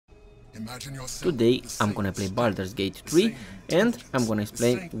Today I'm gonna play Baldur's Gate 3 and I'm gonna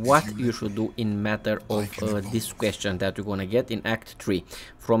explain what you should do in matter of this question that you're gonna get in Act 3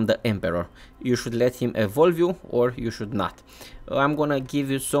 from the Emperor. You should let him evolve you or you should not. I'm gonna give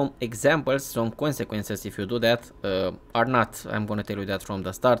you some examples, some consequences if you do that, are not, I'm gonna tell you that from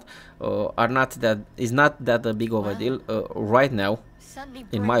the start, are not that, is not that a big of a deal right now.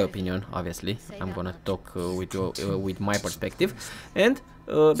 In my opinion, obviously, I'm gonna talk with you with my perspective, and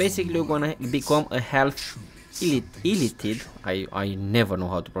basically you're gonna become a Half-Illithid. I never know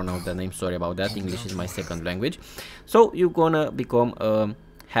how to pronounce the name, sorry about that, English is my second language. So you're gonna become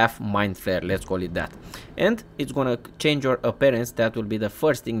half mind flare, let's call it that, and it's gonna change your appearance. That will be the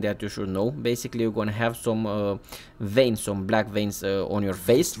first thing that you should know. Basically you're gonna have some veins, some black veins on your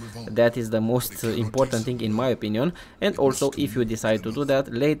face. That is the most important thing in my opinion. And also if you decide to do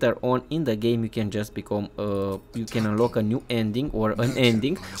that later on in the game, you can just become you can unlock a new ending or an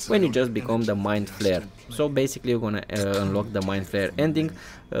ending when you just become the mind flare. So basically you're gonna unlock the mind flare ending,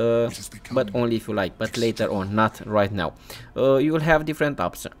 but only if you like, but later on, not right now. You will have different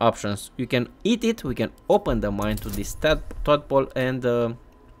options. You can eat it, we can open the mind to this tadpole, and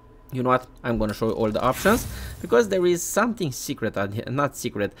you know what, I'm gonna show you all the options because there is something secret, not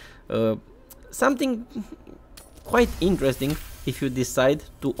secret, something quite interesting if you decide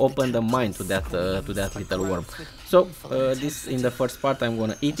to open the mind to that little worm. So this, in the first part I'm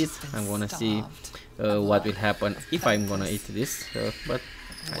gonna eat it. I'm gonna see what will happen if I'm gonna eat this, but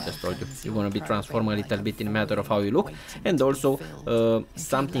I just told you, you're gonna be transformed a little bit in matter of how you look, and also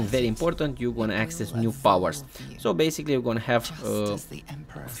something very important, you're gonna access new powers. So basically you're gonna have a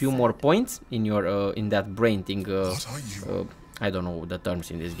few more points in your in that brain thing. I don't know the terms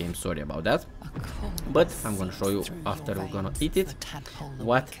in this game, sorry about that, but I'm gonna show you after we're gonna eat it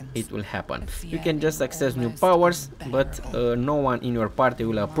what it will happen. You can just access new powers, but no one in your party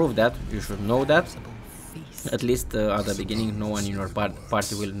will approve that. You should know that. At least at the beginning, no one in your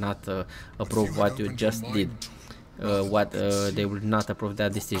party will not approve what you just did. They will not approve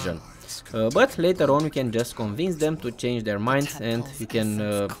that decision. But later on, you can just convince them to change their minds, and you can.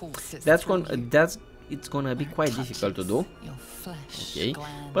 It's gonna be quite difficult to do. Okay,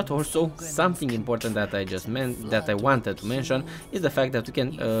 but also something important that I wanted to mention is the fact that you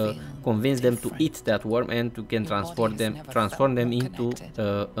can convince them to eat that worm, and you can transform them into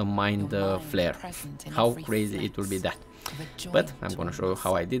a mind flare. How crazy it will be that! But I'm gonna show you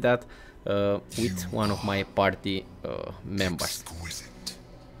how I did that with one of my party members.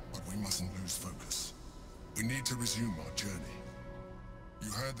 But we mustn't lose focus. We need to resume our journey.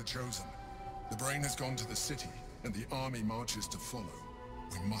 You heard the Chosen. The brain has gone to the city, and the army marches to follow.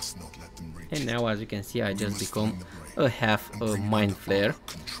 We must not let them reach. And now, as you can see, I just become a half mind flare.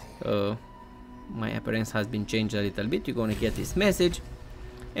 My appearance has been changed a little bit. You're gonna get this message,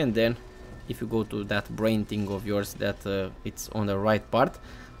 and then if you go to that brain thing of yours, that it's on the right part,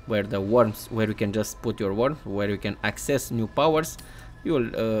 where the worms, where you can just put your worm, where you can access new powers, you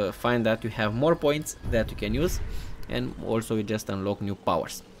will find that you have more points that you can use, and also you just unlock new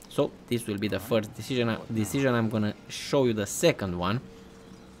powers. So this will be the first decision. I'm gonna show you the second one.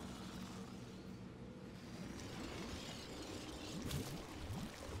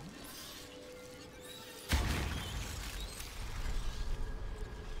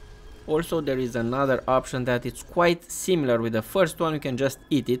 Also, there is another option that it's quite similar with the first one. You can just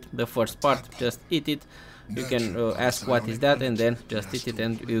eat it, the first part, just eat it. You can ask what is that, and then just eat it,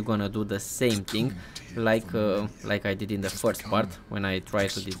 and you're gonna do the same thing like I did in the first part when I tried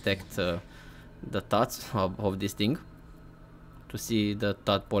to detect the thoughts of this thing, to see the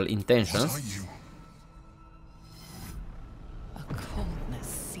tadpole intentions. A coldness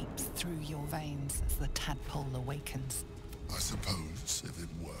seeps through your veins as the tadpole awakens. I suppose if it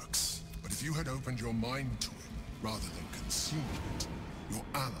works, but if you had opened your mind to him rather than consuming it, your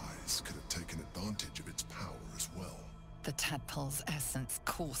allies could have taken advantage of its power as well. The tadpole's essence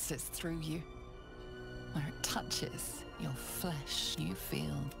courses through you. Where it touches your flesh, you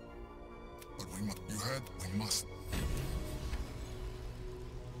feel. But you heard, we must.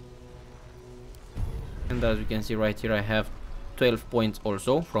 And as you can see right here, I have 12 points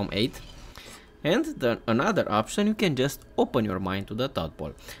also from 8. And another option, you can just open your mind to the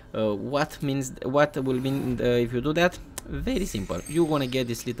tadpole. What will mean if you do that? Very simple. You're gonna get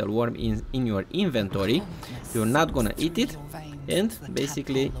this little worm in your inventory. You're not gonna eat it, and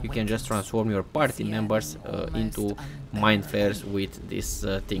basically you can just transform your party members into mind flares with this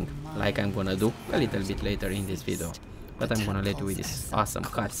thing, like I'm gonna do a little bit later in this video. But I'm gonna let you with this awesome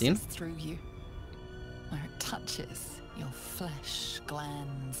cutscene. Where it touches your flesh,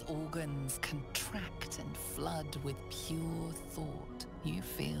 glands, organs contract and flood with pure thought. You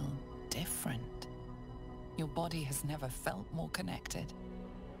feel different. Your body has never felt more connected.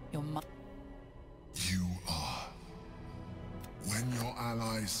 Your mind... You are. When your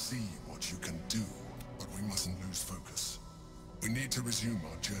allies see what you can do, but we mustn't lose focus. We need to resume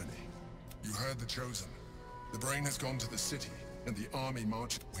our journey. You heard the Chosen. The brain has gone to the city, and the army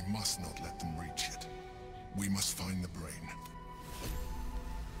march. We must not let them reach it. We must find the brain.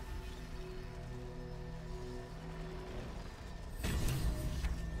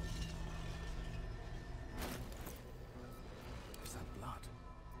 Is that blood?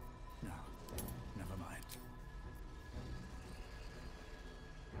 No, never mind.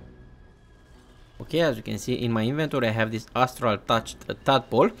 Okay, as you can see in my inventory, I have this astral touched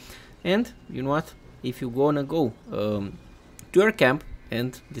tadpole, and you know what? If you gonna go to your camp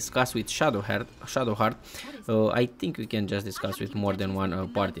and discuss with Shadowheart, I think we can just discuss with more than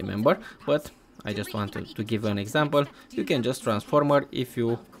one party member, but I just want to give an example. You can just transform her if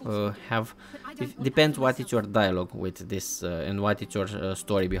you have, depends what is your dialogue with this and what is your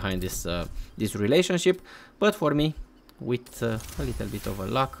story behind this this relationship. But for me, with a little bit of a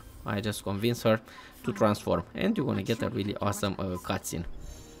luck, I just convince her to transform, and you're gonna get a really awesome cutscene.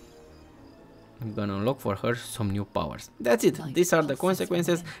 I'm gonna unlock for her some new powers. That's it. These are the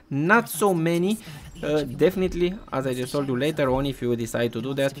consequences. Not so many. Definitely, as I just told you, later on, if you decide to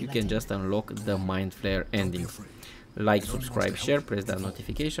do that, you can just unlock the Mind Flare ending. Like, subscribe, share, press that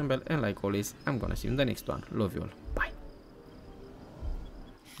notification bell, and like always, I'm gonna see you in the next one. Love you all. Bye.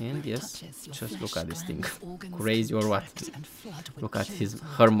 And yes, just look at this thing. Crazy or what? Look at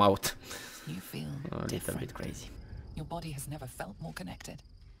her mouth. A little bit crazy. Your body has never felt more connected.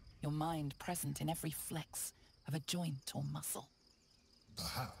 Your mind present in every flex of a joint or muscle.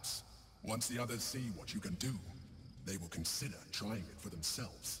 Perhaps, once the others see what you can do, they will consider trying it for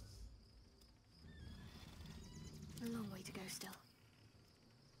themselves. A long way to go still.